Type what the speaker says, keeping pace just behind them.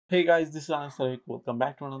Hey guys, this is Anand Sarik. Welcome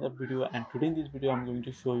back to another video, and today in this video I'm going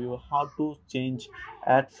to show you how to change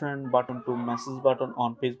add friend button to message button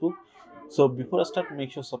on Facebook. So before I start,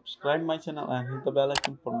 make sure subscribe my channel and hit the bell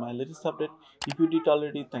icon for my latest update. If you did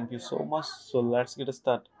already, thank you so much. So let's get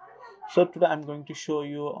started. So today I'm going to show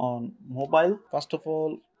you on mobile. First of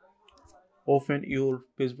all, open your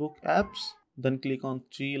Facebook apps, then click on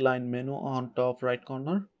three-line menu on top right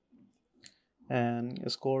corner and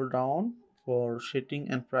scroll down for setting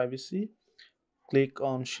and privacy. Click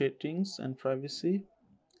on settings and privacy,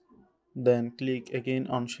 then click again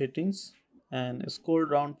on settings and scroll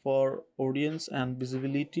down for audience and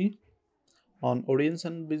visibility. On audience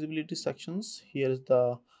and visibility sections, here is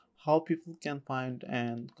the how people can find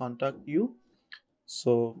and contact you.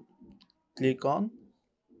 So click on,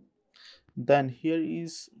 then here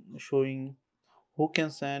is showing who can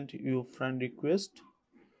send you friend request.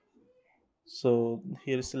 So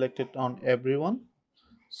here is selected on everyone.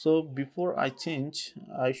 So before I change,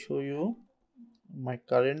 I show you my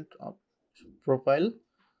current profile,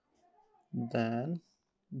 then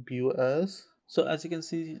view as. So as you can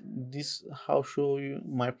see, this how show you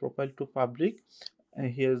my profile to public,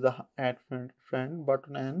 and here's the add friend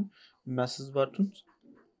button and message buttons.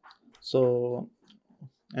 So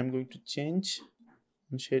I'm going to change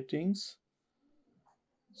in settings.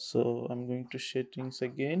 So I'm going to settings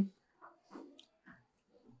again,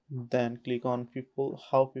 then click on people,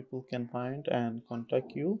 how people can find and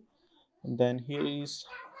contact you. Then here is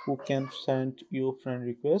who can send you friend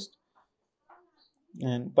request,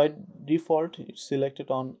 and by default it's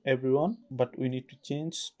selected on everyone, but we need to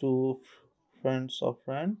change to friends of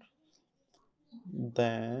friend.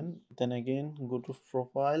 Then again go to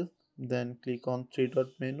profile, then click on three dot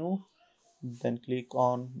menu, then click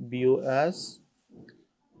on view as.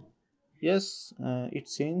 Yes, it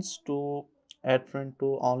changed to add friend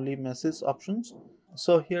to only message options.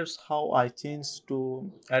 So here's how I changed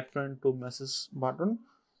to add friend to message button.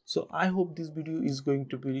 So I hope this video is going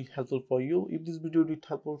to be helpful for you. If this video did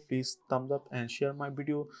helpful, please thumbs up and share my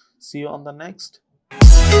video. See you on the next.